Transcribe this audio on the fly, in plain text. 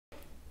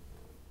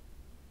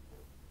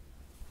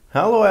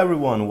Hello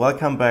everyone,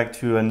 welcome back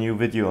to a new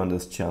video on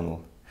this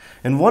channel.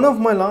 In one of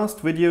my last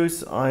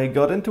videos I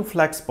got into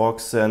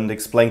Flexbox and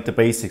explained the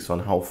basics on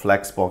how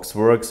Flexbox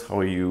works,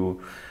 how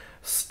you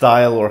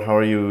style or how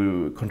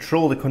you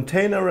control the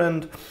container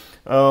and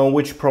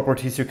which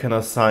properties you can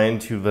assign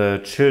to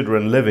the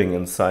children living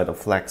inside a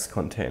Flex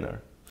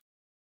container.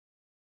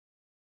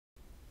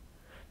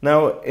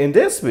 Now in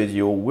this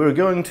video we're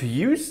going to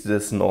use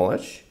this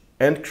knowledge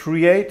and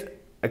create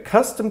a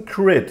custom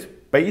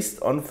grid based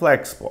on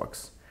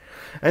Flexbox.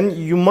 And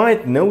you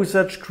might know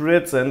such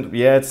grids, and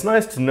yeah, it's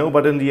nice to know,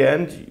 but in the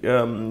end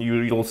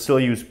you'll still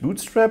use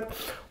Bootstrap.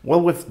 Well,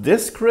 with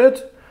this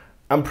grid,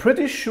 I'm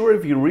pretty sure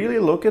if you really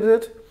look at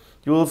it,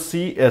 you will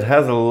see it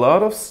has a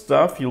lot of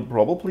stuff you'll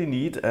probably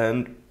need,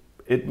 and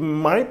it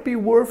might be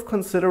worth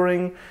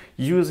considering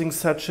using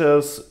such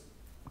as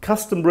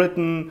custom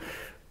written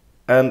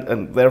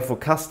and therefore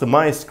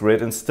customized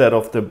grid instead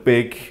of the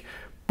big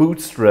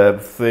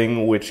Bootstrap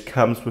thing which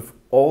comes with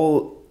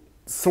all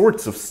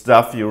sorts of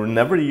stuff you're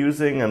never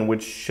using and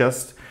which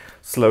just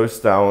slows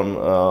down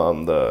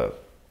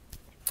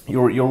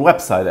your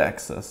website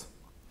access.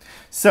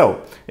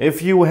 So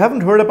if you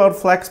haven't heard about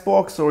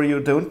Flexbox or you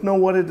don't know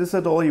what it is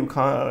at all,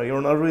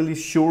 you're not really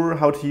sure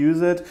how to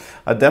use it,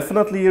 I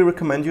definitely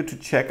recommend you to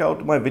check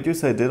out my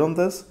videos I did on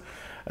this,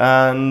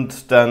 and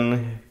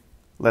then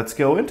let's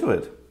go into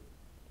it.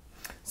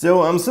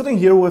 So I'm sitting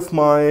here with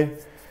my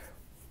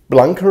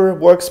Blanker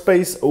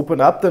workspace open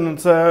up, and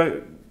it's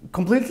a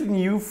completely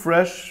new,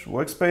 fresh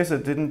workspace.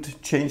 I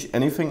didn't change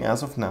anything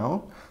as of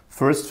now.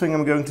 First thing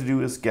I'm going to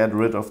do is get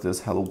rid of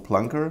this Hello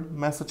Plunker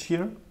message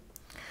here.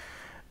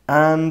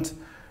 And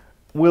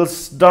we'll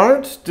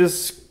start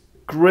this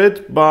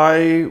grid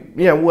by,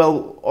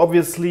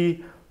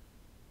 obviously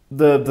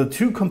the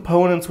two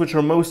components which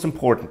are most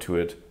important to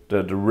it.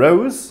 The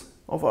rows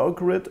of our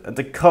grid and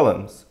the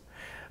columns.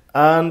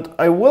 And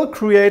I will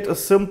create a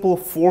simple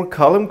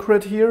 4-column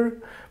grid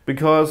here,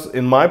 because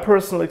in my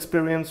personal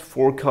experience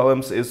 4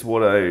 columns is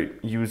what I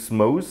use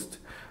most.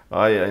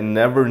 I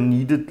never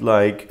needed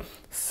like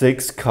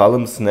 6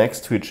 columns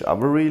next to each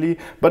other really.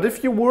 But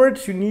if you were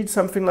to need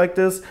something like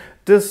this,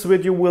 this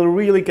video will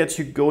really get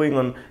you going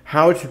on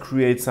how to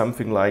create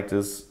something like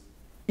this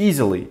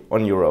easily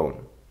on your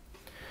own.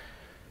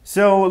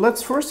 So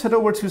let's first head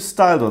over to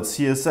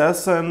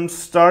style.css and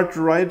start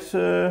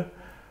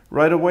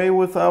right away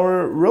with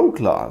our row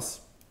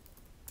class.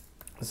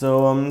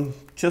 So I'm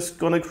just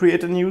gonna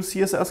create a new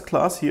CSS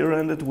class here,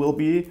 and it will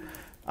be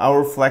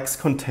our Flex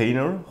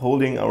container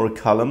holding our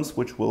columns,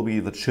 which will be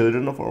the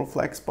children of our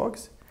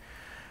Flexbox.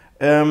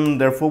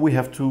 Therefore we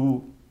have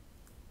to,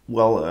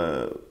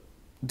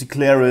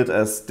 declare it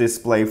as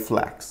display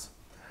flex.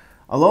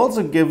 I'll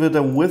also give it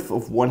a width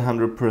of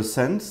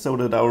 100% so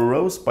that our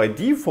rows by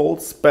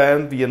default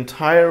span the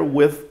entire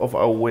width of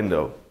our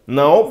window.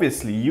 Now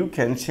obviously you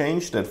can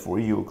change that for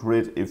your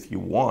grid if you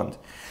want.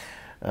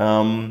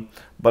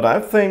 But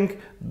I think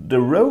the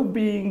row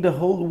being the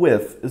whole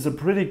width is a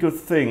pretty good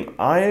thing.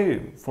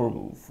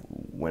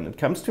 When it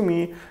comes to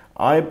me,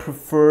 I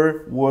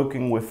prefer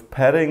working with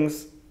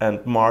paddings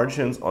and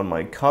margins on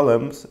my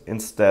columns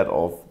instead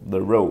of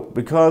the row.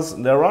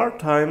 Because there are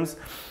times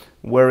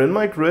where in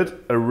my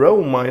grid a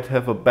row might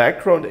have a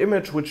background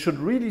image which should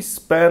really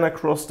span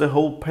across the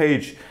whole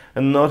page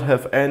and not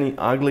have any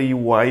ugly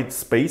white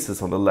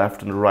spaces on the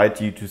left and right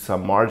due to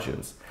some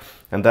margins.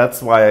 And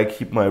that's why I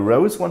keep my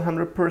rows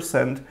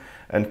 100%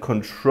 and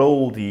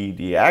control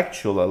the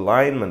actual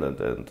alignment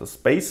and the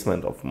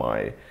spacement of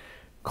my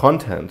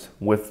content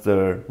with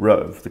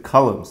the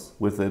columns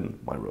within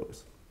my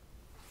rows.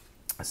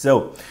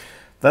 So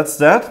that's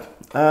that.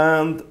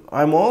 And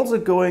I'm also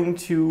going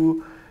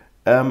to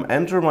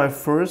enter my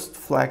first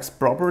Flex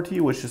property,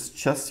 which is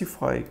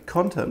justify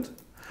content.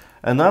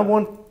 And I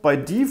want by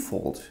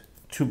default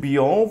to be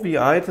all the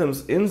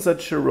items in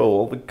such a row,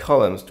 all the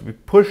columns, to be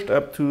pushed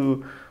up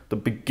to the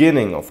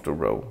beginning of the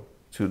row,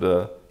 to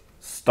the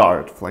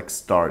start, Flex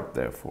start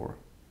therefore.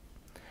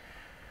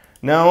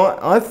 Now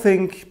I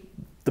think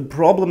the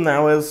problem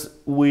now is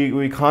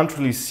we can't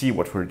really see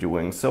what we're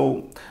doing.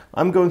 So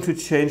I'm going to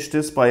change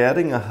this by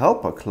adding a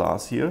helper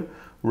class here,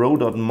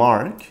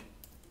 row.mark,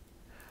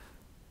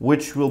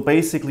 which will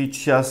basically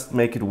just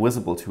make it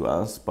visible to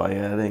us by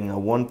adding a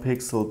 1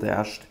 pixel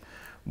dashed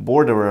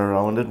border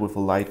around it with a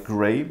light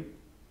gray.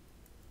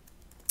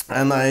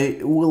 And I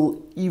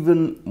will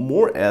even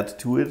more add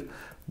to it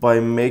by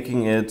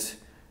making it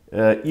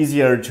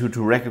easier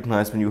to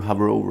recognize when you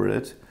hover over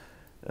it,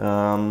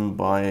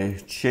 by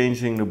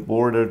changing the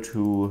border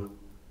to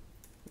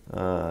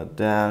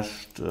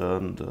dashed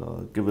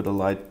and give it a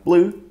light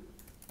blue,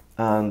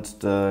 and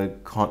the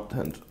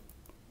content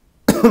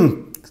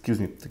excuse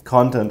me, the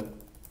content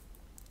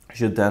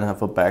should then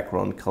have a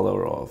background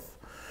color of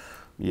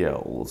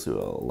also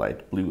a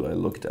light blue. I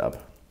looked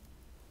up.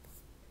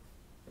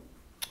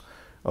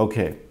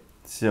 Okay,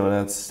 so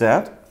that's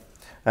that.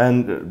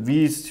 And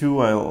these two,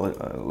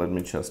 let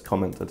me just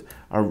comment that,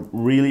 are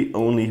really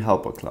only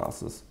helper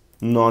classes,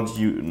 not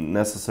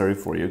necessary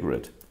for your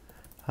grid.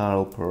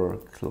 Helper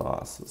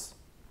classes.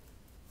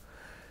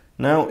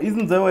 Now,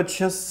 even though I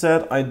just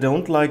said I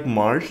don't like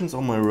margins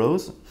on my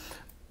rows,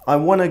 I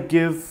want to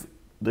give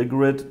the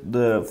grid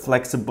the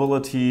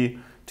flexibility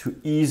to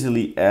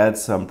easily add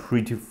some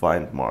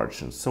predefined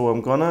margins. So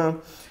I'm gonna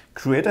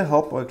create a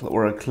helper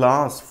or a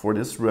class for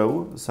this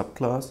row, a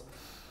subclass,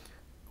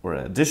 or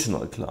an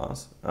additional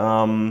class,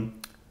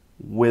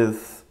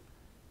 with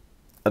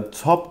a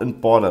top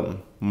and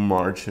bottom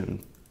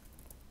margin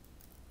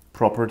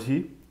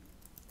property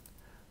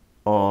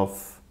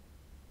of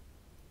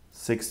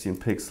 16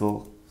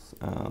 pixels,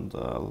 and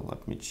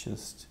let me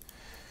just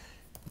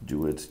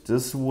do it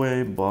this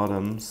way,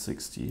 bottom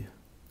 60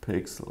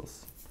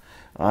 pixels.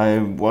 I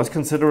was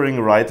considering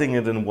writing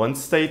it in one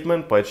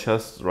statement by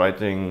just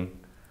writing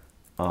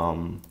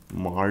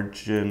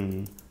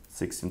margin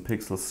 16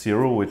 pixels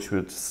 0, which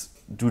would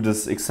do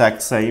this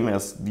exact same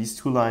as these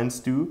two lines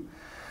do.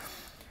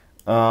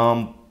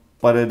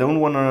 But I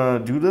don't want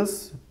to do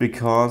this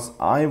because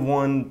I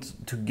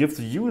want to give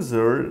the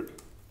user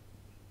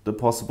the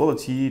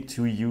possibility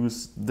to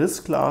use this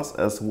class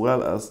as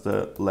well as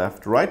the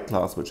left-right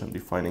class, which I'm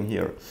defining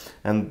here.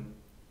 And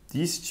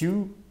these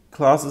two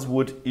classes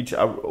would each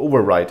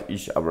override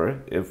each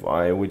other if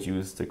I would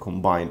use the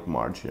combined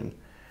margin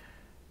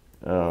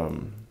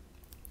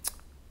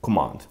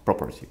command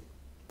property.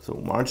 So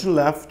margin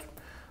left,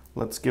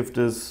 let's give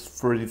this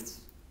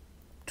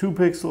 32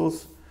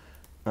 pixels,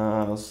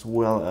 as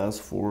well as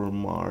for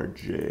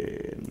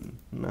margin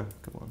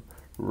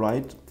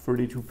right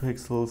 32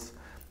 pixels.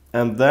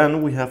 And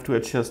then we have to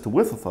adjust the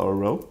width of our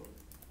row.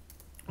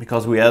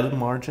 Because we added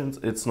margins,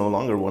 it's no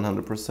longer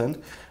 100%.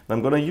 And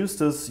I'm going to use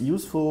this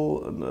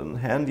useful and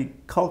handy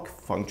calc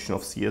function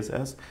of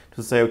CSS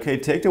to say, okay,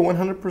 take the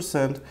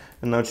 100%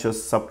 and now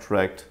just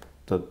subtract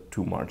the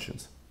two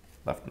margins,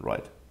 left and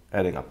right,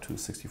 adding up to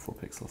 64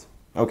 pixels.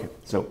 Okay,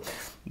 so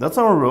that's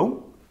our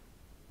row.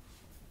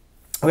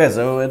 Okay,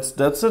 so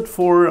that's it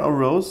for our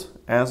rows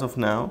as of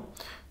now.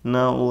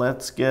 Now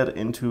let's get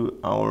into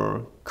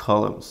our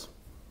columns,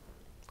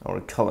 our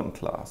column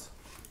class.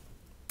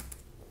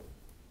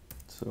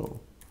 So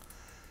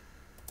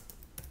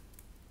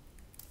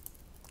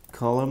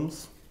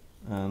columns,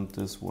 and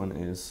this one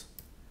is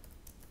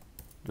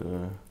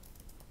the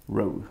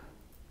row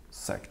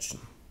section.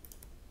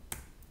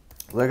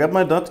 So I got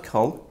my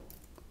 .calc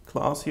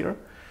class here,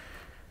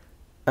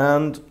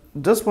 and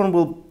this one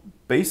will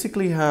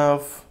basically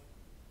have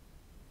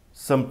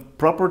some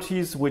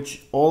properties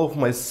which all of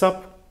my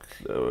sub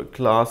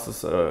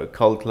classes,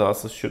 calc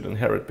classes should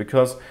inherit,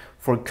 because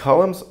for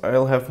columns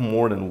I'll have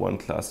more than one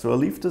class. So I'll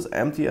leave this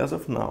empty as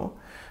of now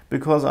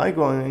because I'm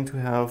going to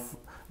have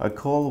a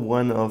call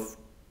one of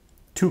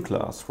two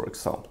class, for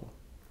example,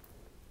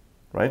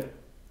 right?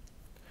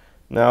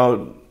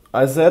 Now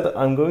I said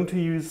I'm going to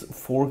use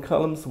 4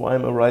 columns. Why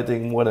am I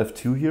writing one of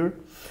 2 here?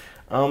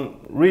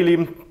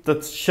 Really,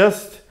 that's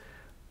just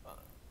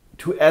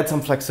to add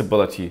some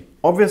flexibility.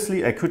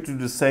 Obviously I could do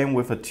the same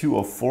with a 2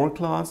 of 4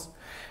 class,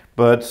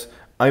 but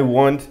I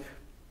want,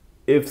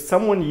 if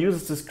someone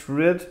uses this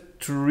grid,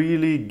 to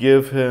really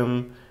give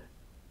him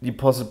the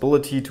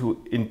possibility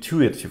to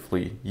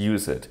intuitively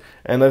use it.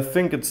 And I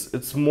think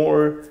it's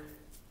more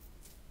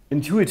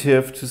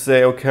intuitive to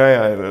say, okay,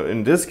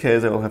 in this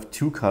case I will have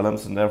 2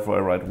 columns and therefore I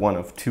write 1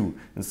 of 2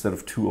 instead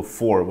of 2 of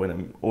 4 when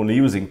I'm only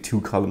using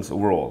 2 columns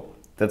overall.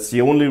 That's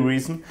the only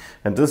reason,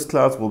 and this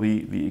class will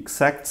be the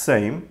exact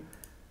same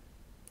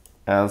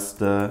as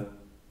the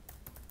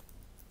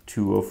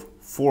 2 of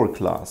 4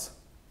 class,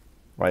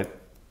 right?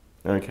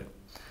 Okay,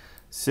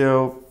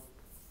 so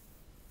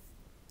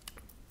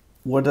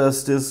what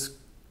does this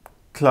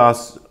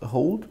class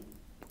hold?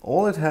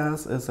 All it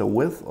has is a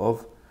width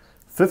of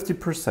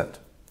 50%,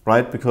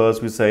 right?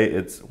 Because we say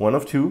it's 1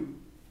 of 2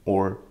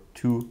 or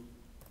 2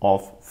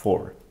 of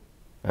 4,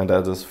 and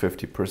that is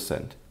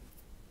 50%.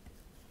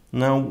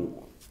 Now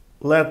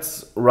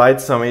let's write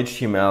some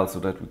HTML so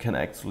that we can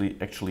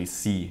actually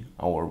see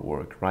our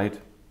work, right?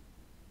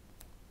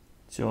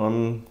 So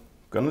I'm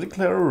gonna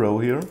declare a row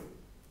here,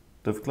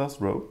 div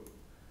class row,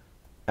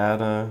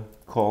 add a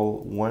call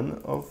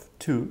 1 of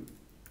 2,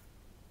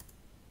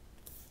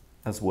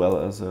 as well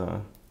as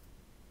a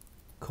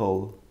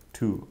call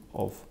 2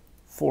 of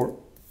 4.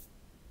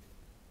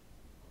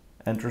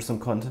 Enter some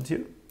content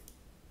here.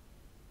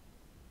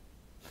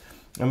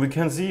 And we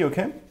can see,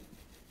 okay,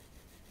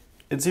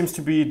 it seems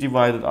to be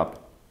divided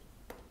up.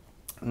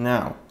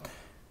 Now,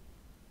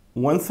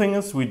 one thing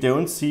is we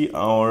don't see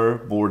our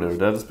border.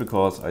 That is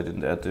because I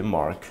didn't add the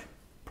mark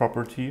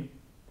property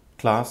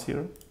class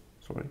here.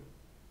 Sorry.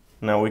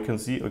 Now we can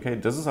see, okay,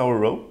 this is our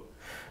row.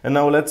 And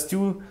now let's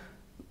do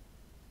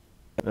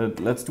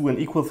an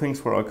equal things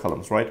for our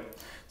columns, right?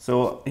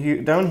 So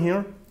here, down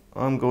here,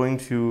 I'm going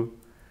to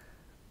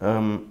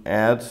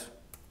add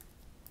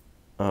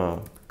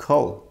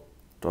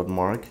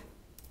col.mark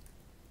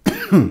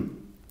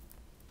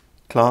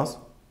class,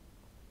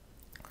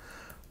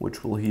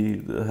 which will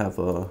have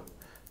a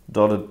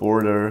dotted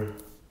border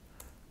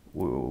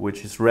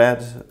which is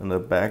red and a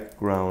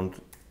background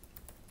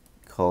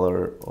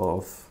color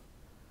of,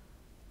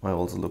 I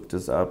also looked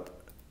this up,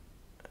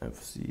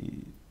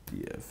 FC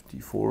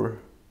DF4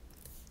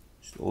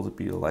 should also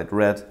be a light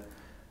red,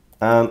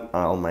 and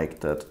I'll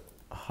make that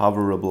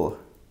hoverable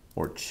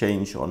or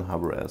change on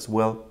hover as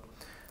well.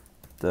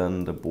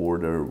 Then the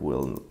border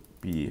will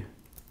be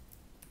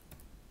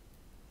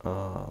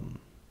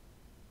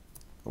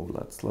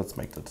let's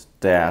make that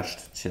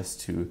dashed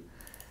just to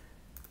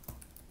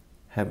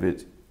have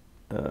it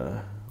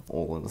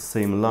all in the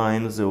same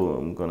line. So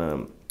I'm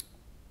gonna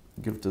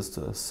give this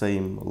the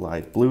same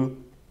light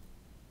blue,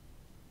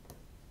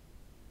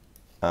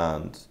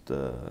 and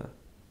the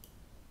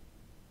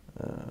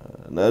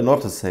no,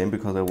 not the same,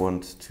 because I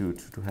want to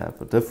have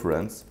a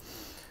difference.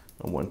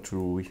 I want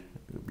to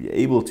be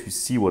able to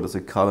see what is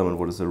a column and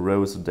what is a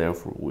row, so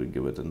therefore we'll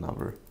give it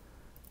another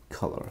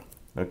color.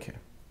 Okay,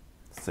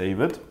 save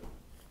it.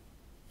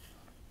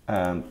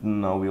 And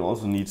now we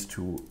also need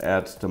to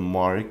add the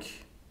mark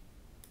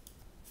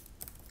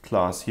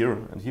class here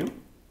and here.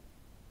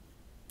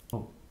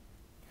 Oh.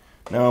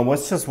 Now I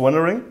was just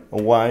wondering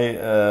why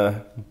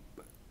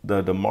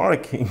the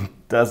marking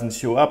doesn't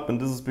show up, and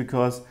this is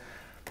because,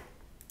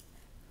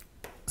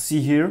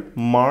 see here,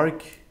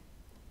 mark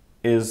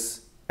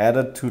is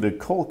added to the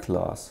call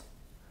class.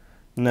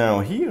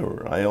 Now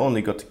here I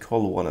only got the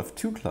call one of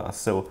two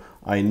class, so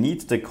I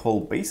need the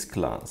call base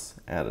class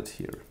added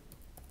here.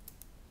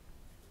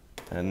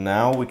 And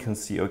now we can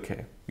see,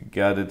 okay, we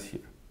got it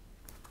here.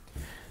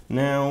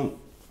 Now,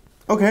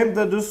 okay,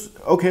 that is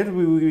okay.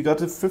 We got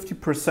the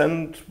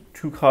 50%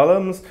 two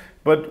columns,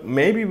 but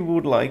maybe we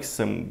would like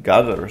some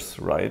gutters,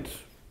 right?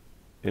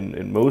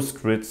 In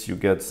most grids, you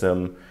get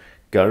some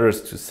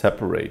gutters to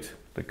separate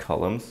the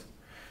columns.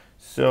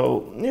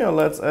 So yeah,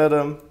 let's add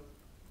a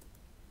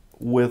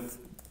with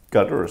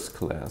gutters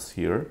class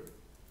here.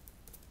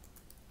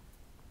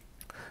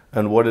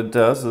 And what it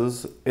does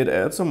is it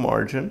adds a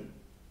margin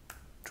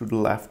to the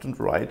left and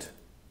right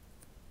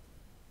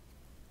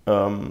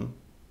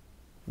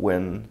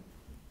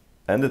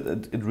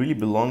it really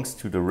belongs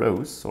to the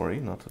rows, sorry,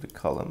 not to the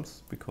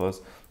columns,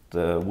 because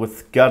the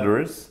with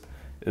gutters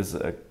is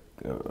a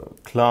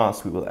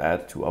class we will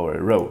add to our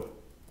row,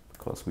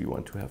 because we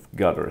want to have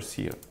gutters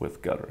here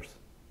with gutters.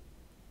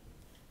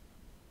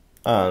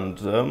 And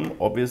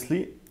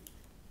obviously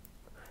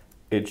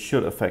it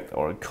should affect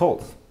our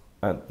calls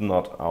and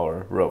not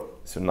our row.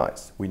 So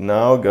nice, we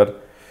now got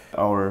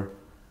our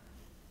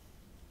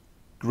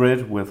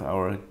grid with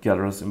our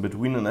gutters in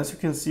between, and as you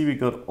can see, we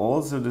got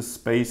also the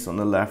space on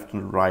the left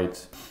and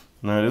right.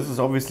 Now this is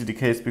obviously the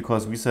case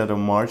because we set a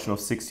margin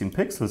of 16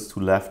 pixels to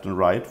left and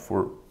right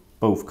for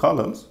both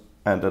columns,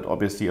 and that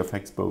obviously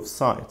affects both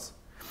sides.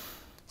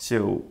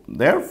 So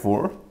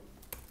therefore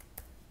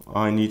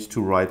I need to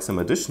write some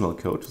additional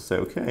code to say,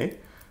 okay,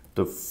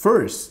 the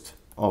first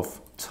of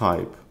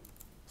type,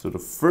 so the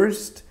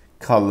first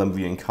column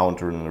we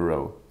encounter in a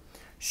row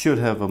should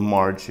have a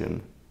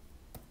margin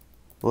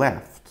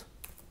left,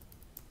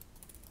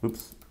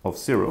 of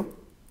 0,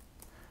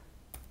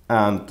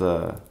 and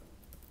the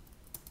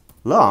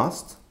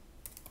last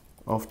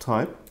of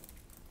type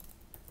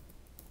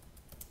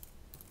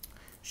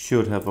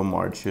should have a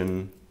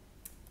margin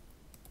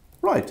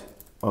right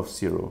of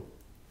 0.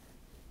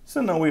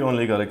 So now we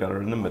only got a gutter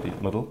in the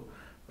middle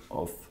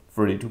of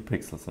 32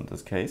 pixels in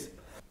this case.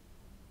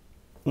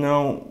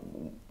 Now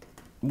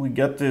we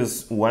get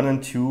this 1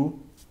 and 2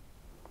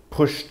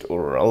 pushed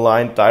or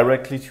aligned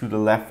directly to the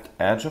left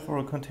edge of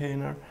our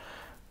container.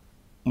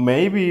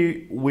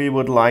 Maybe we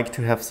would like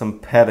to have some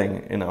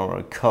padding in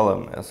our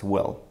column as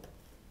well.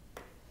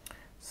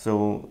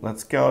 So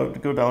let's go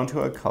down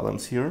to our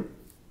columns here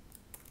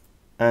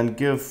and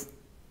give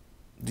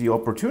the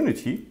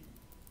opportunity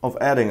of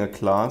adding a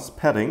class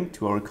padding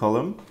to our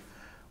column,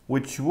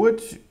 which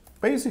would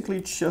basically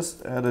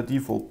just add a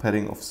default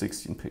padding of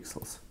 16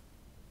 pixels.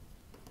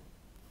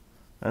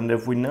 And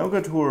if we now go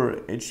to our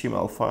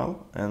HTML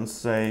file and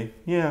say,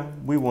 yeah,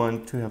 we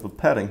want to have a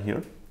padding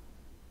here,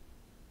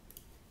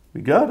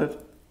 we got it.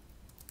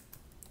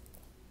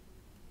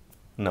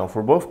 Now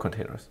for both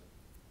containers.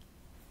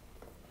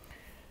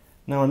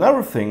 Now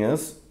another thing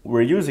is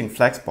we're using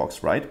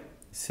Flexbox, right?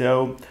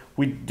 So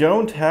we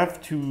don't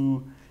have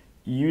to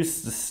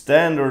use the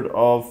standard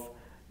of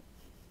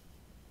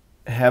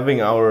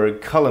having our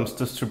columns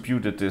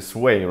distributed this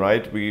way,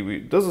 right?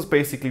 This is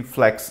basically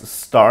Flex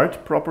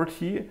start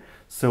property.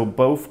 So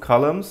both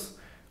columns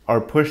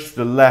are pushed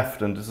to the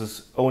left, and this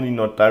is only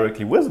not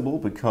directly visible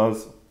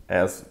because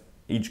as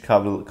each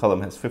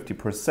column has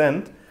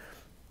 50%,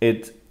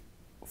 it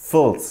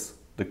fills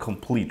the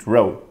complete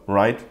row,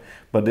 right?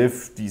 But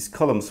if these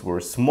columns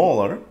were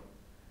smaller,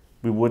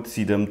 we would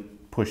see them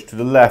pushed to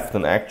the left.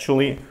 And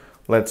actually,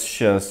 let's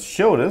just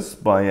show this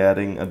by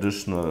adding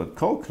additional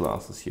call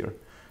classes here.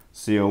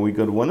 So we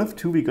got 1 of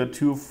 2, we got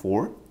 2 of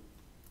 4.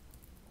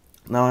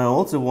 Now I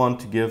also want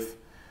to give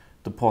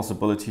the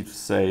possibility to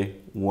say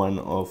 1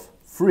 of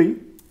 3,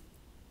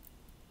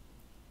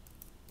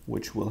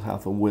 which will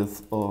have a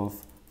width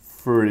of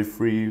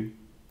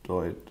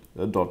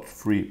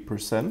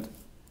 33.3%,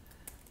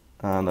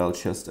 and I'll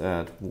just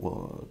add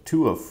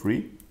 2 of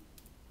 3,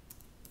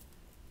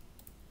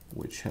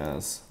 which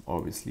has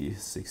obviously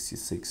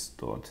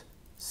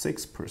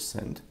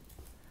 66.6%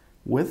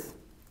 width.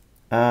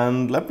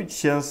 And let me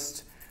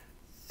just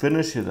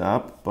finish it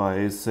up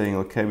by saying,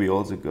 okay, we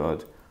also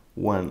got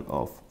one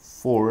of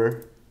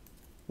 4,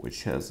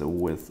 which has a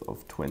width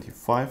of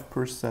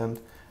 25%,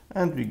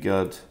 and we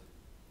got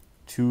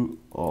 3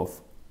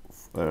 of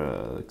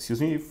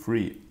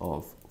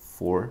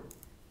 4,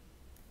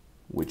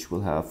 which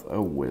will have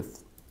a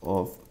width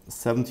of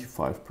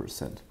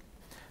 75%.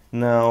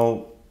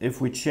 Now, if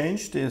we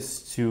change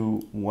this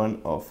to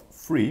 1 of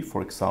 3,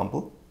 for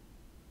example,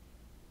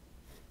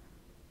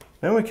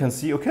 then we can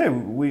see, okay,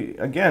 we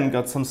again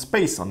got some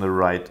space on the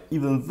right,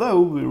 even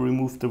though we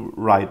removed the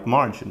right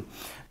margin.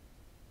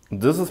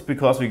 This is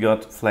because we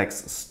got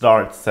flex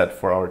start set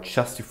for our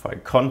justify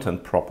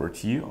content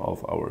property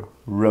of our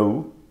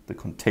row, the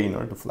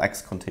container, the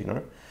flex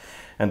container.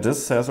 And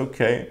this says,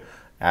 okay,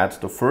 add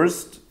the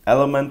first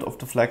element of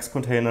the flex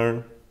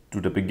container to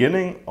the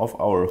beginning of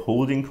our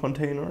holding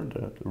container,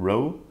 the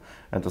row,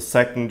 and the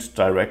second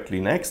directly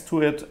next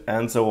to it,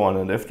 and so on.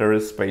 And if there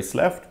is space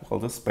left, well,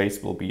 the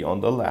space will be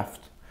on the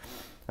left.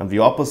 And the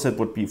opposite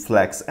would be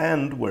flex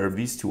end, where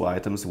these two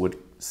items would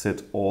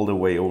sit all the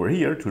way over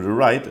here to the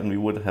right, and we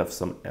would have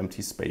some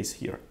empty space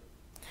here.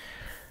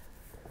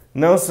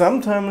 Now,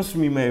 sometimes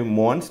we may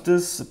want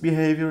this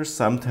behavior,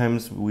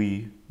 sometimes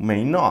we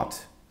may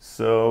not.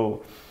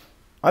 So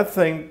I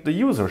think the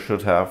user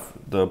should have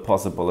the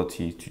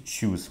possibility to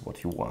choose what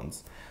he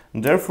wants.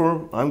 And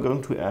therefore, I'm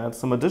going to add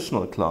some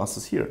additional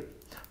classes here.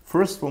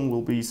 First one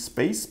will be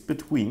space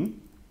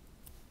between.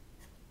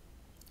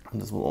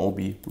 And this will all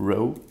be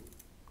row,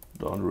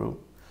 .row.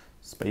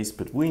 Space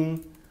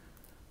between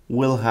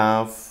will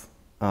have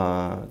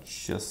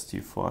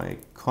justify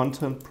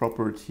content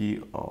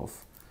property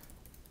of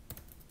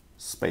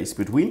space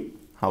between.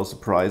 How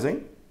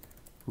surprising.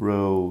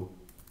 Row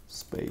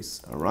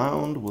space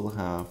around will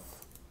have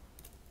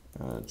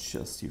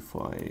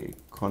justify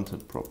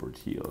content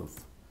property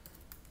of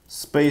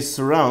space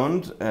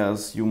around,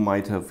 as you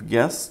might have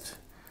guessed.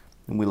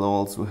 And we'll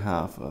also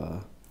have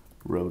a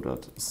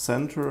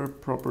row.center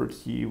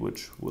property,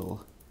 which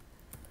will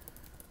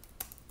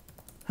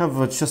have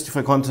a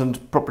justify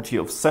content property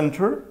of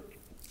center.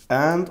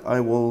 And I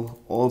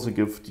will also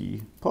give the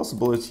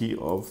possibility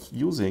of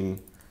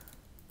using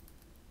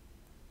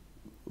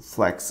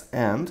flex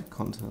and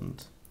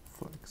content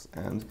flex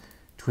and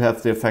to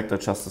have the effect I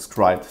just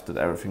described, that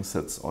everything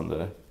sits on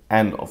the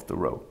end of the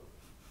row.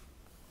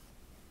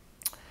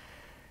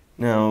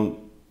 Now,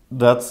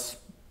 that's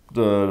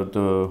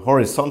the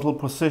horizontal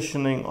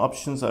positioning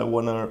options I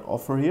want to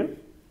offer here.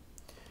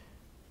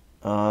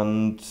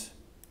 And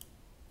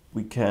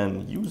we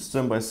can use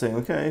them by saying,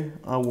 okay,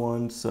 I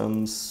want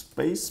some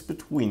space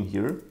between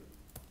here.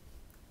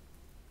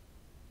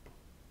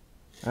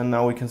 And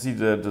now we can see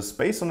the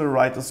space on the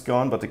right is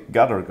gone, but the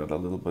gutter got a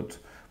little bit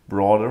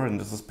broader. And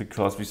this is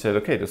because we said,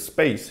 okay, the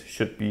space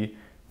should be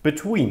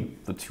between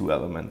the two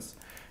elements.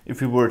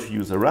 If we were to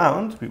use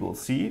around, we will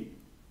see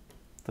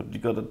that we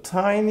got a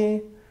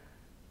tiny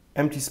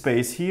empty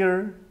space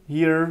here,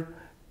 here,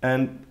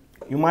 and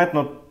you might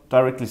not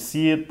directly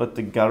see it, but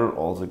the gutter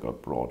also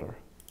got broader.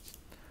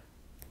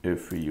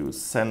 If we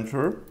use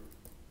center,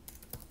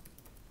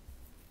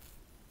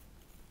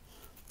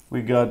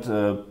 we got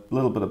a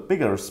little bit of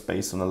bigger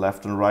space on the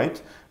left and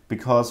right,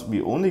 because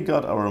we only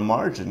got our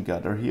margin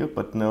gutter here,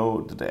 but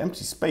know that the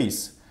empty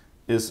space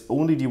is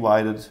only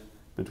divided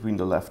between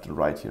the left and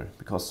right here,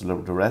 because the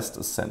rest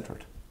is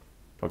centered.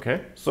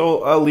 Okay,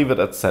 so I'll leave it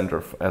at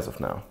center as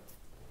of now.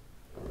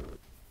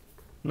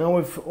 Now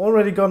we've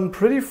already gotten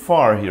pretty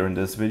far here in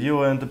this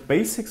video, and the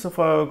basics of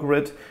our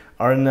grid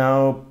are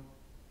now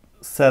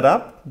set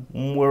up.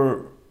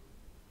 We're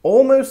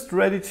almost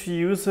ready to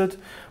use it,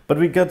 but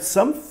we got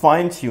some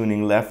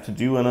fine-tuning left to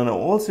do, and I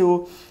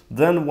also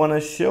then want to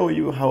show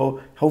you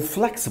how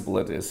flexible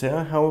it is,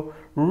 yeah? How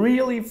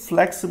really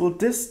flexible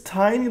this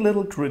tiny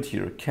little grid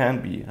here can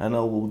be, and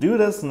I will do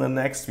this in the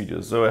next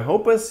video. So I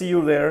hope I see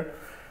you there.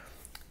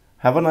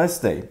 Have a nice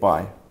day.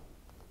 Bye.